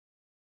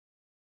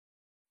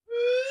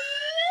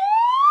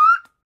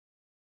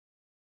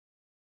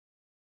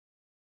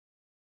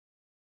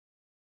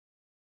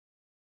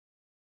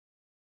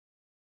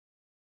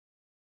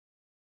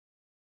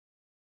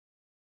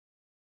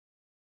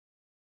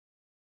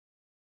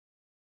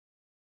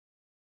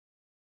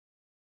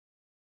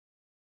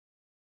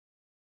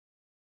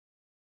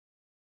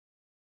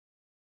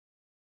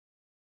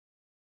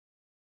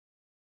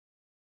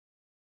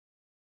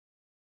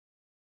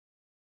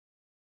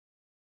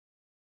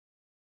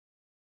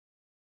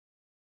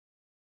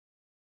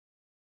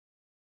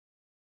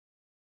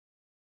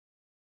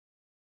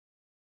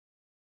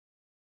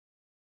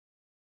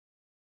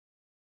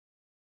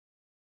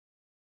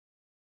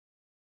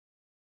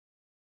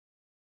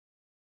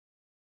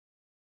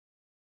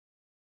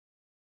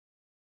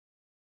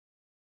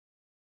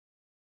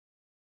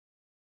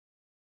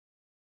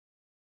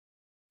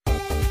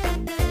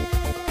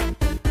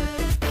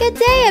Good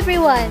day,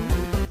 everyone!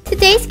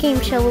 Today's game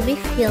show will be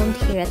filmed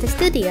here at the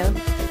studio.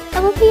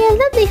 I will be a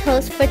lovely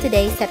host for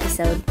today's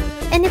episode.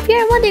 And if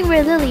you're wondering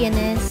where Lillian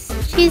is,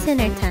 she's in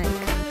her tank.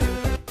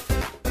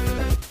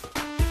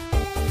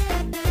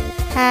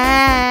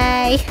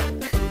 Hi!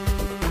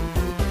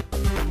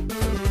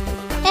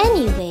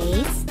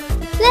 Anyways,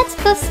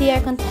 let's go see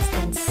our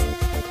contestants.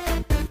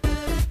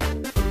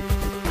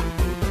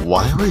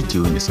 Why are we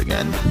doing this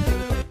again?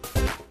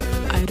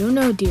 I don't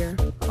know, dear.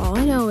 All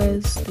I know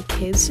is the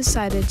kids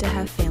decided to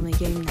have family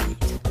game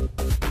night.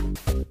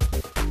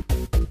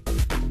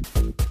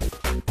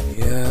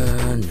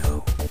 Yeah,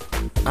 no.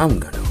 I'm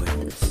gonna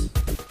win this.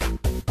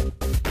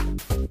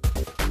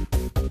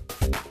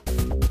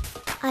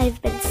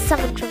 I've been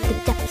summoned from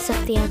the depths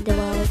of the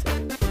underworld.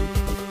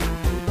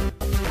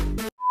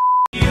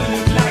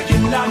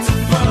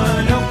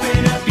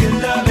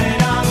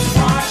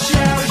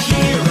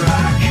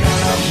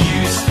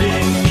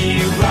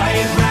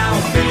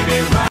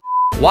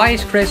 Why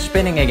is Chris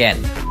spinning again?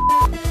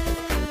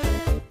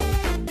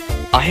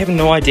 I have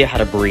no idea how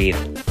to breathe.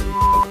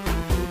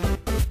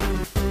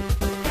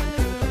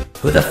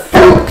 Who the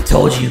fuck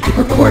told you could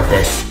record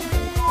this?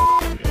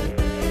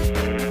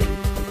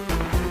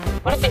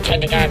 What is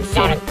intended to have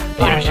sonic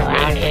butters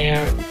around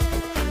here?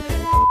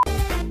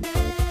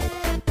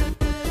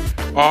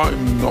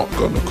 I'm not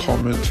gonna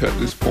comment at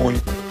this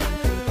point.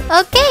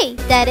 Okay,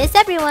 that is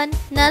everyone.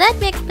 Now let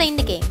me explain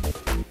the game.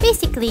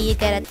 Basically, you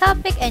get a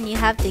topic and you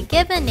have to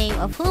give a name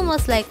of who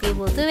most likely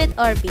will do it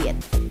or be it.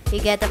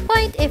 You get a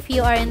point if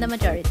you are in the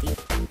majority.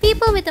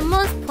 People with the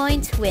most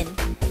points win.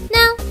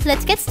 Now,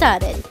 let's get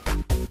started.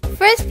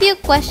 First few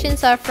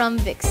questions are from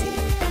Vixie.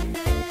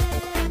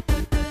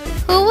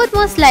 Who would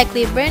most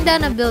likely burn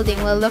down a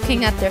building while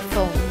looking at their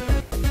phone?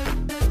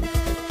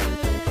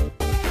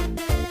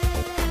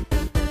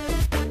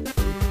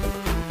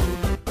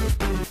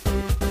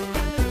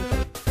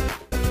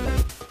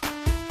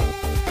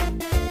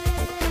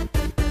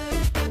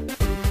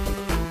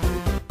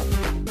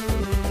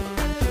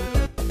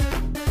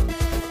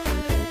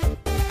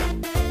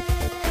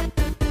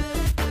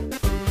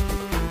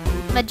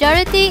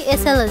 Majority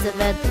is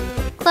Elizabeth.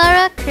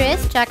 Clara,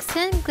 Chris,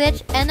 Jackson,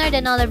 Glitch, and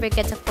Arden Oliver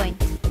gets a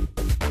point.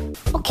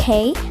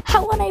 Okay,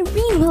 how on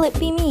Irene will it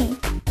be me?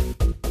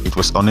 It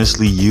was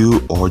honestly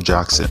you or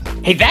Jackson.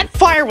 Hey, that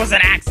fire was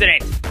an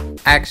accident!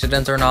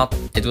 Accident or not,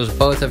 it was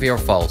both of your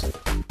fault.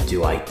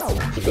 Do I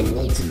even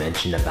need to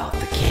mention about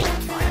the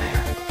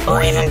campfire?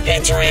 Or even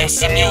Picture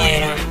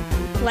Simulator?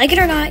 Like it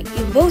or not,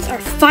 you both are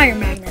fire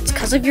magnets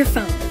because of your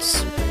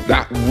phones.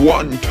 That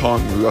one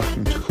time we left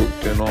him to cook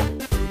dinner.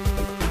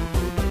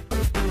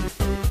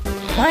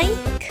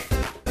 Mike?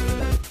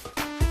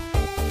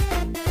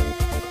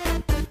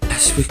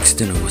 Last week's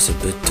dinner was a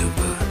bit too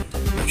bad.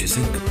 What do you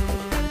think?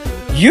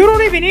 You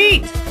don't even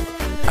eat!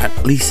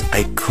 At least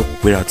I cook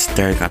without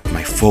staring at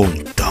my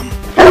phone, dumb.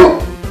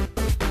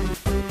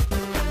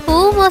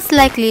 Who most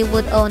likely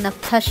would own a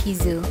plushie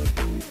zoo?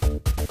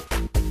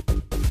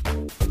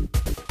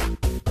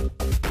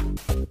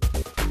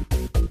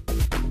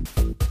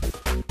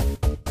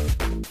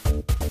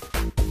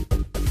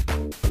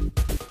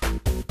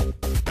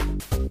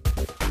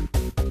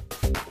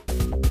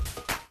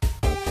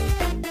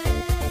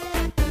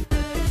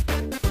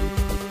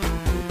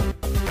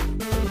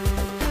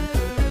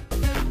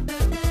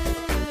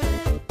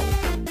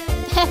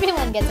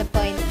 Everyone gets a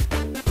point.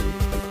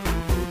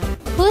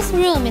 Whose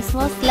room is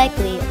most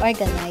likely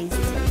organized?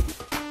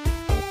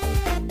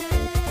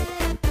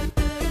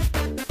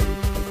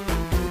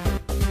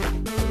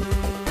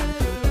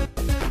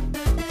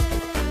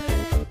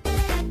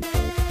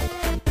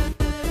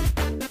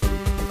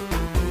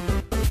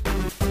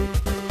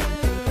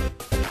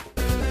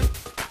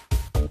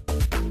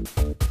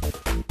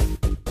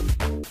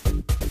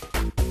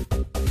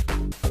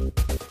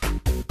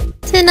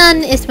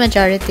 None is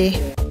majority.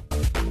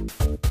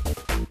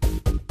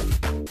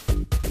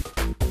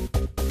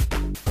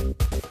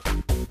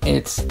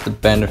 It's the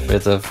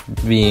benefit of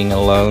being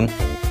alone.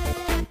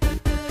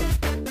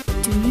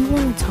 Do you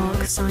want to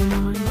talk,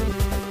 Simon?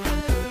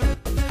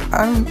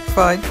 I'm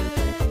fine.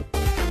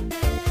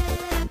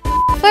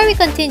 Before we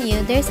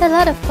continue, there's a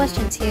lot of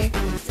questions here,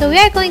 so we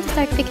are going to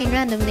start picking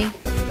randomly.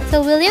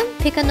 So William,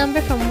 pick a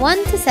number from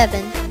 1 to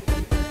 7.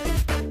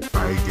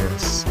 I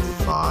guess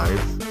 5.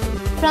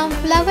 From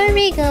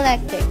Flowery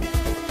Galactic,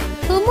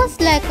 who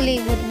most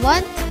likely would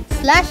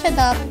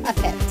want/adopt a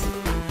pet?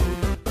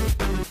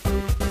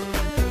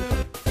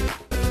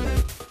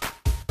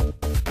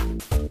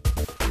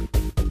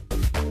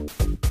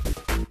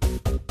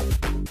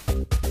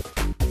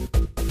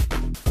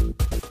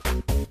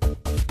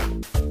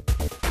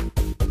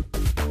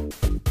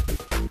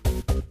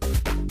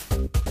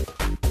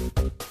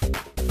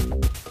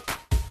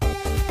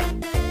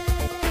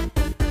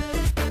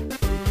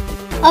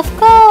 Of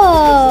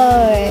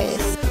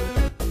course!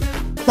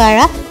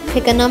 Clara,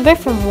 pick a number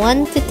from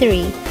 1 to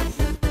 3.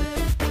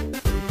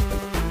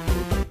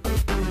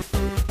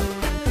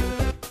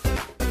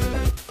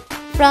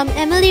 From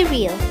Emily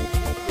Real,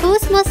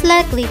 who's most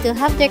likely to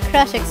have their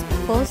crush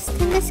exposed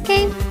in this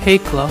game? Hey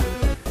Chloe,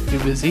 You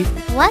busy?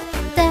 What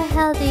the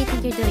hell do you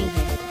think you're doing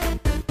here?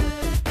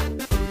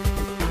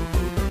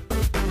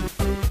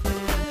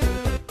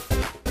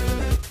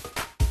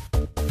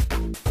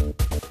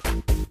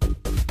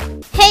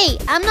 Hey,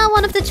 I'm not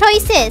one of the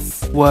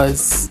choices!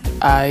 Was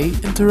I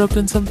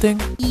interrupting something?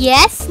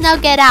 Yes, now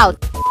get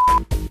out!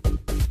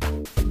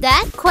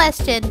 That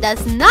question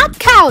does not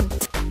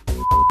count!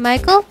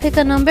 Michael, pick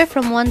a number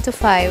from 1 to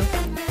 5.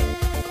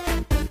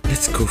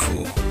 Let's go for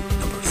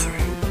number 3.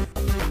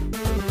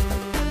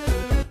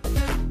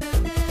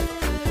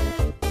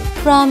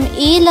 From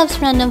E Loves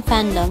Random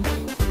Fandom,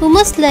 who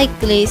most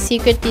likely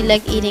secretly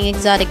like eating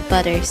exotic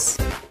butters?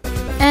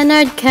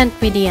 Ennard can't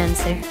be the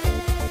answer.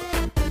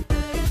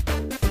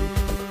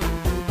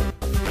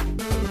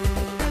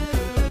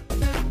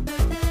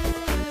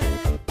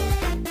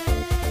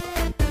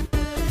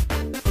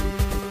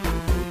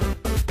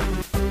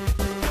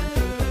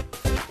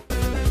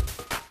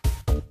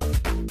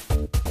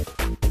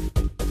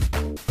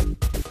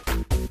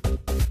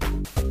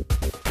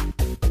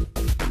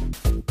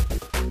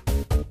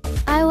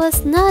 I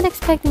was not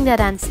expecting that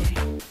answer.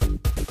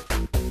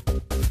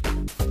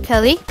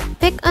 Kelly,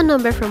 pick a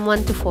number from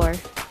 1 to 4.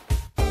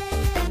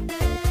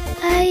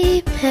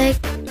 I pick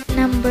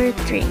number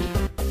 3.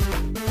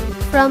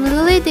 From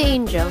Lily the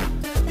Angel,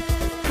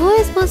 who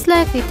is most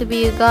likely to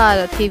be a god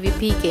of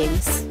PvP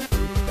games?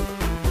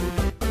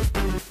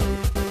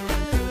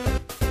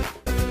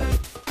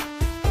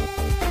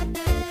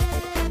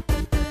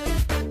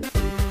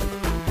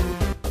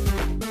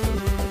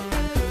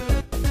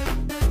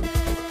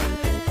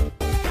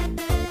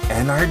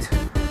 Ennard,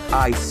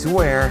 I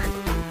swear.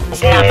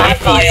 It's not my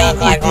fault you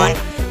look like one.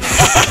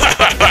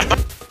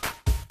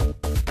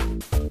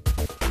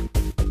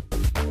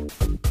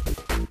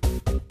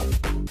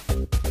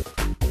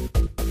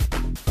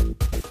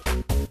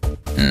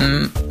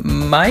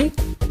 Mike?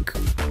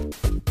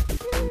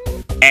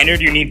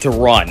 Ennard, you need to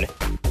run.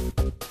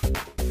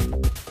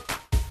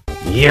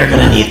 You're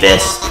gonna need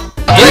this.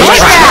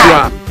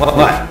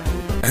 What?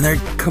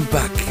 Ennard, come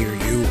back here,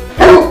 you.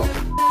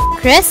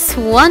 Chris,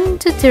 1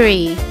 to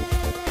 3.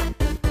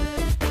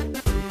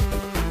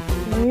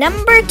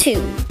 Number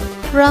 2.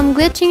 From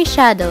Glitching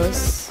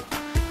Shadows,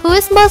 who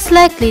is most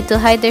likely to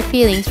hide their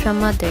feelings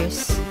from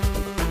others?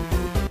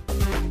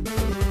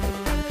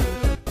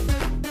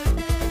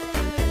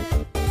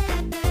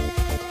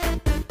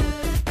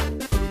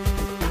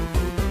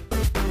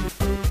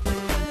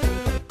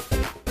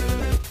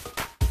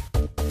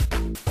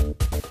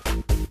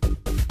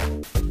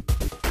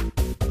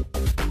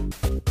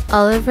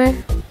 Oliver?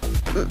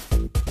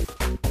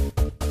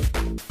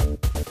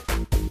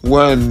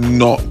 We're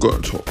not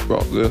going to talk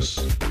about this.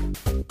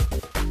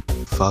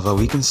 Father,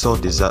 we can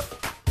sort this out.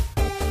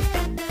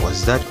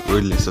 Was that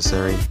really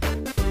necessary?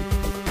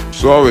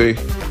 Sorry,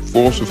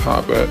 force of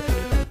habit.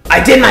 I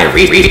did my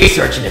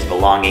research in his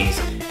belongings,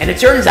 and it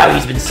turns out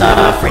he's been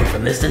suffering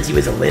from this since he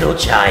was a little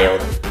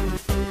child.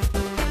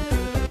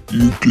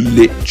 You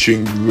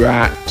glitching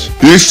rat.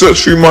 You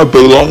searched through my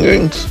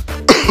belongings?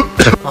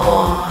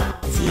 Oh,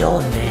 the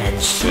old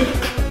man's sick.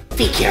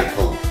 Be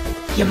careful.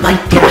 You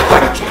might get a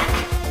heart attack.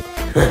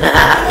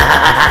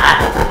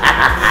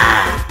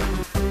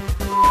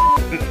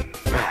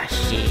 Ah,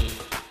 shit.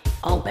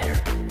 All better.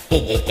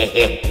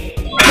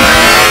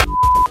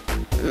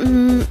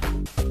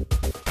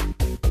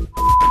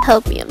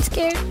 Help me, I'm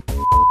scared.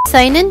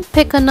 Sign in,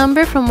 pick a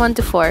number from 1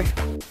 to 4.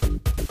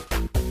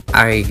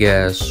 I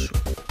guess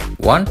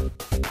 1?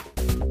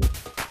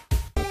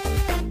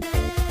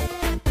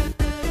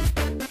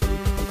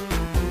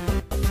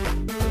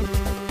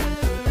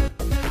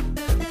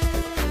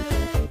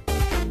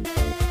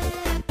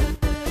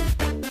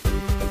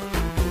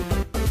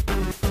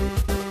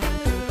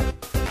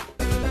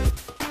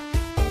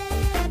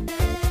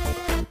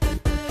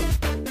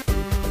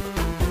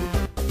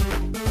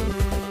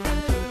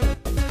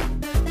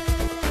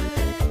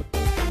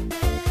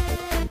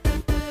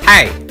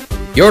 Hey!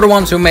 You're the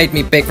ones who made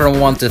me pick from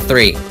 1 to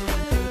 3.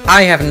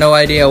 I have no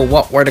idea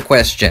what were the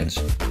questions.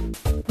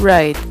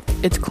 Right,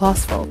 it's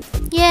Claw's fault.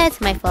 Yeah, it's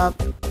my fault.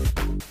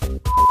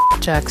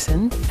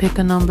 Jackson, pick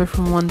a number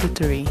from 1 to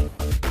 3.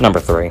 Number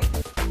 3.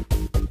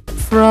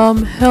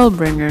 From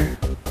Hellbringer.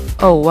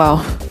 Oh wow.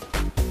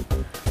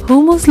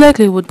 Who most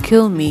likely would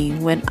kill me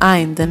when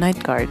I'm the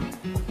night guard?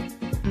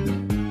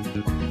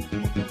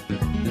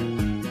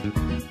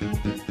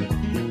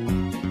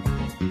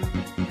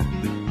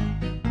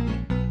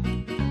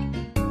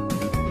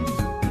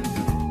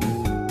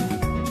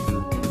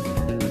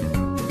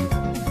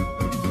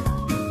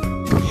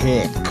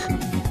 Pick.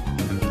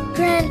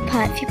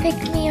 Grandpa, if you pick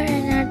me or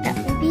not, that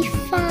will be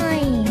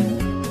fine.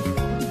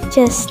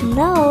 Just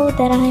know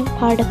that I'm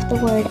part of the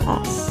word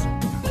us.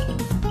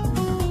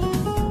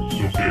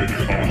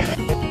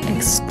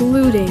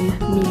 Excluding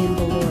me and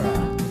Ballora.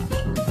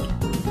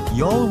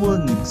 Y'all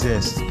wouldn't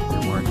exist if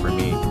it weren't for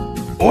me.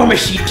 Or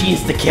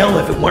machines to kill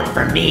if it weren't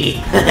for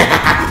me.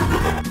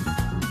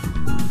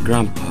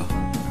 Grandpa,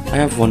 I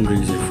have one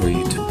reason for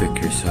you to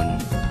pick your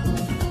son.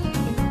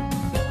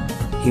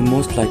 He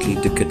most likely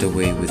to get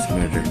away with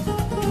murder,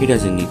 He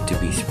doesn't need to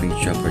be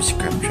Springtrap or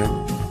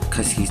Scraptrap,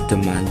 cause he's the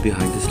man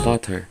behind the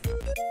slaughter.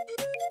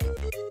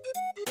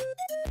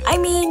 I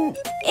mean,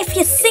 if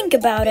you think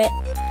about it,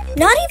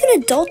 not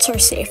even adults are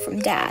safe from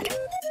Dad.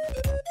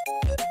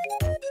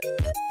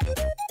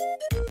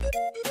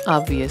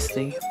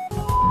 Obviously.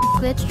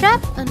 Glitch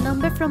trap, a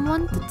number from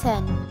 1 to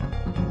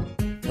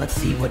 10. Let's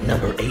see what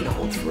number 8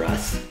 holds for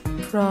us.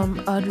 From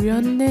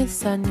Adrianne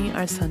Sani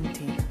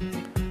Arsanti,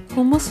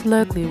 who most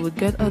likely would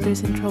get others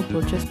in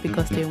trouble just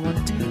because they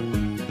want to.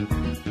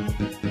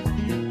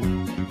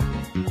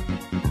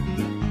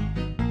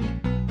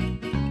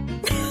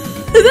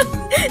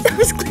 That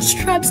was Glitch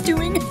Trap's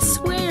doing, I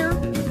swear.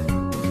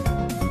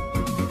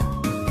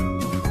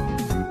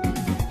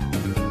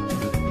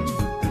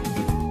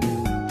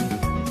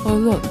 Oh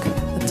look,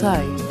 a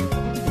tie.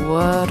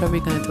 What are we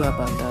gonna do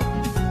about that?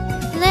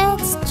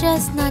 Let's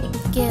just not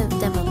give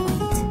them a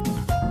point.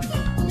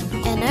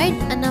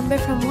 Ennard, a number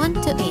from 1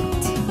 to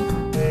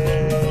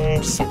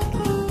 8. 7.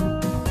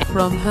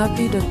 From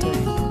Happy the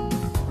Third,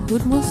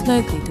 who'd most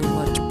likely to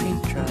watch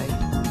paint dry?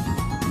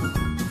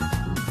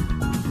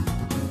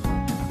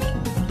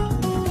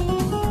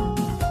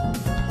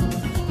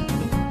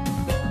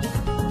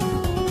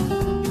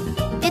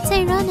 It's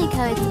ironic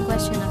how it's a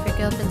question of your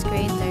girlfriend's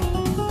creator.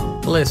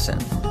 Listen,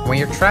 when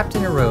you're trapped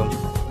in a room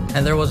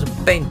and there was a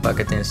paint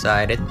bucket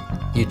inside it,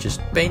 you just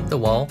paint the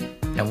wall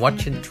and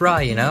watch it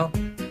dry, you know?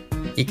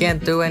 You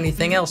can't do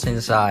anything else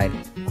inside.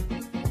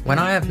 When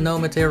I have no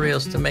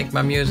materials to make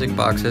my music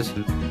boxes,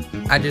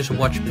 I just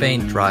watch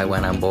paint dry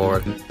when I'm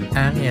bored.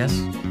 And yes,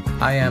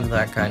 I am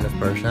that kind of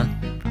person.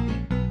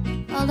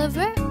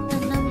 Oliver, a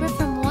number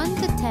from 1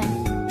 to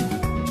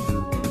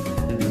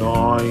 10.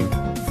 9.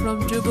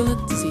 From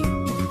Jubilant Z,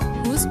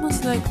 who's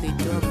most likely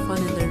to have fun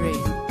in the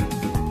rain?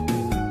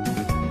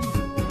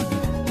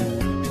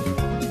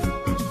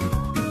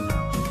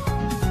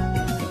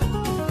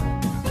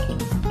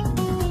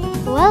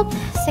 Well,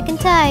 second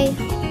tie.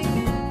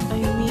 I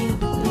mean, it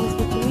was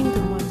between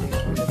the mother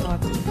or the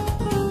daughter.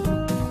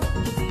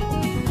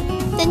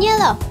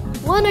 Daniela,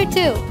 1 or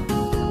 2?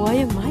 Why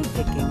am I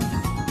picking?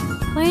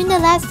 We're in the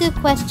last 2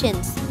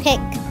 questions. Pick.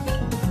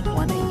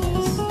 1, I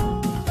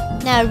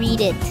guess. Now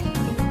read it.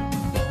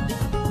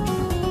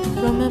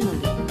 From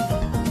Emily,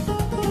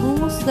 who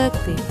most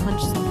likely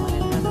punched someone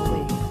and ran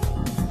away?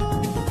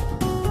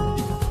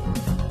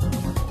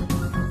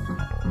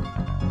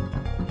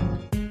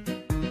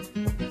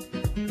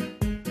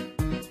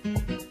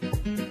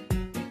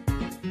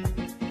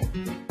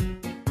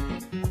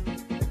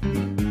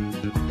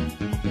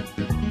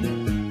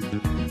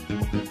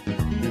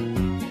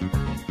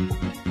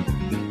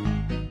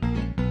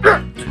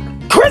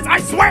 Chris, I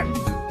swear!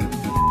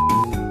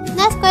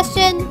 Last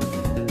question.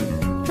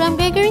 From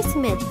Gregory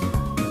Smith,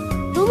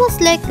 who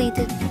most likely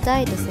to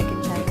die the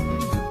second time?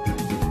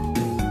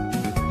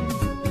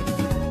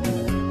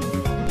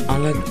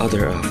 Unlike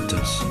other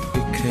Aftons,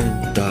 you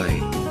can die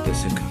the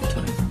second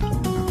time.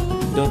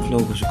 You don't know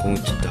who's going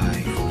to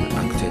die from an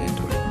accident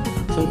or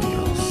something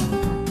else.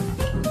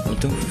 I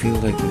don't feel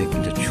like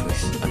making the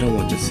choice. I don't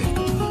want to think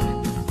about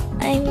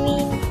it. I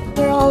mean,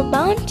 we're all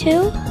bound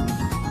to.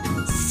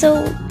 So,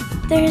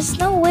 there's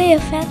no way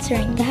of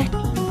answering that.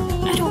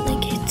 I don't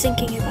like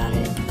thinking about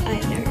it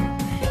either.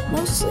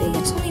 Mostly,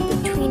 it's only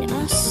between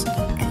us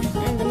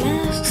and the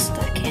masks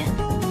that can.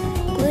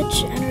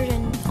 Glitch, Ennard,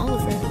 and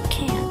Oliver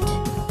can't.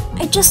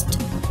 I just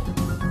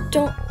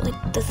don't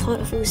like the thought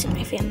of losing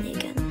my family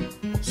again,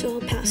 so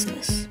I'll pass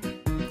this.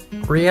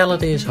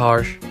 Reality is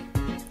harsh,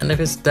 and if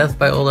it's death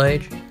by old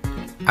age,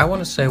 I want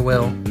to say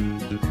will,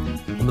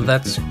 but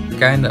that's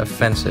kinda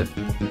offensive.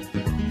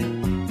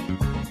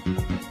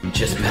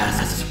 Just pass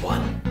this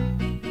one.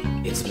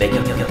 It's making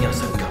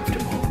us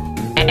uncomfortable.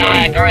 And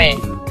I agree.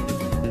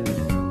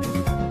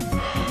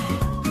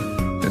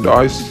 And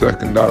I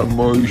second that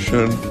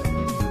emotion.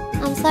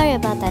 I'm sorry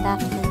about that,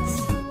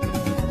 Aftons.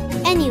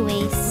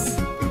 Anyways,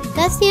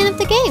 that's the end of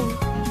the game.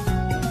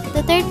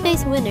 The third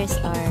place winners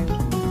are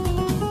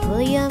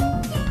William,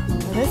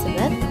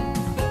 Elizabeth,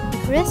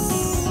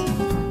 Chris,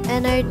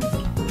 Ennard,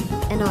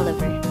 and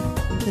Oliver.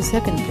 The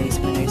second place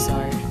winners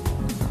are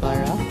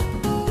Clara,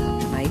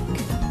 Mike,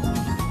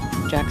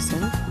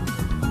 Jackson,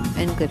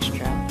 and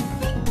Glitchtrap.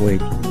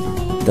 Wait,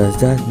 does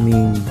that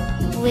mean...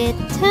 With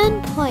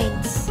 10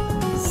 points,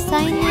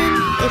 Simon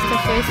is the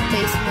first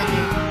place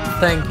winner.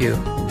 Thank you.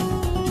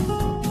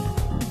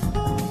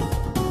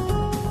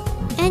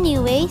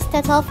 Anyways,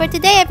 that's all for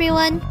today,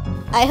 everyone.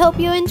 I hope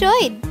you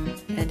enjoyed.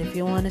 And if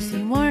you want to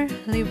see more,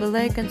 leave a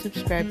like and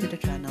subscribe to the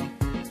channel.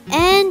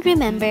 And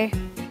remember,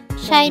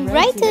 shine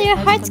right to your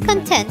heart's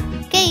content.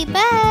 Okay,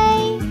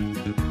 bye!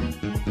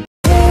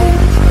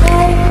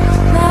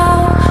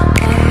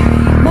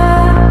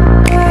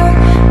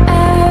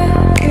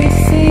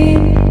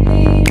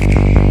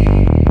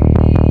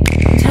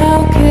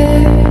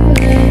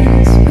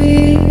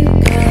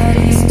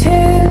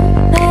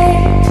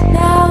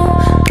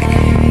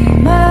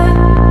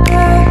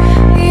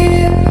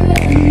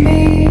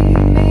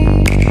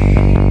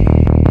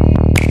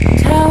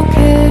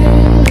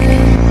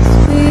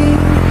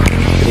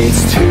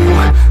 It's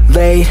too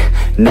late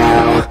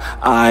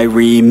I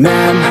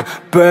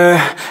remember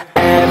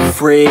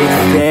everything,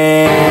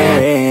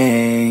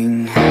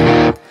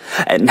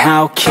 and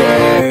how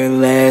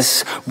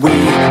careless we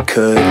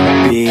could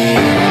be,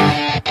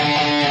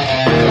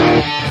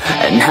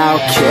 and how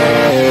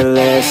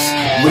careless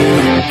we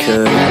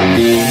could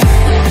be,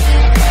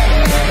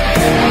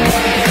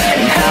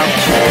 and how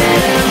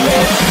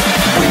careless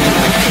we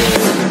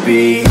could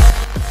be.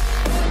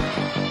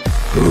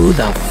 Who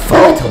the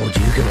fuck told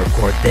you you can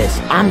record this?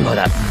 I'm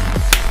gonna...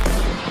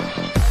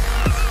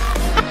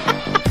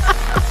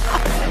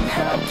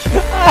 Do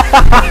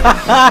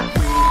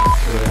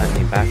we have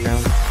any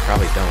background?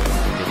 Probably don't,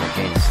 because my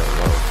gain is so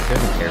low, but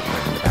there's an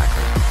airplane in the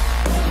background.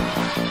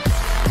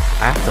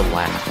 I have to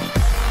laugh.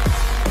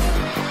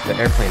 The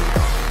airplane is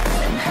gone.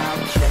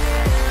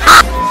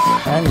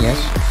 And yes,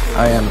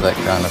 I am that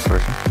kind of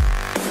person.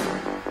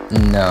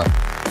 No.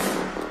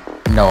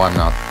 No, I'm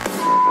not.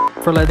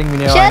 For letting me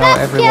know I know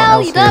everyone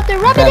else here better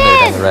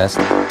than the rest.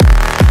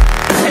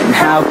 And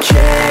how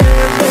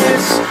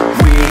careless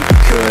we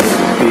could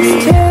be.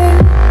 It's too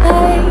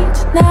late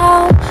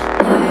now.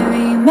 I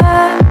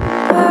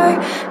remember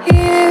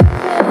you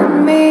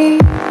and me.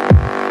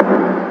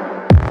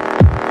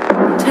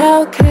 And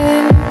how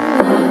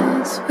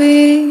careless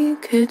we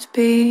could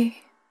be.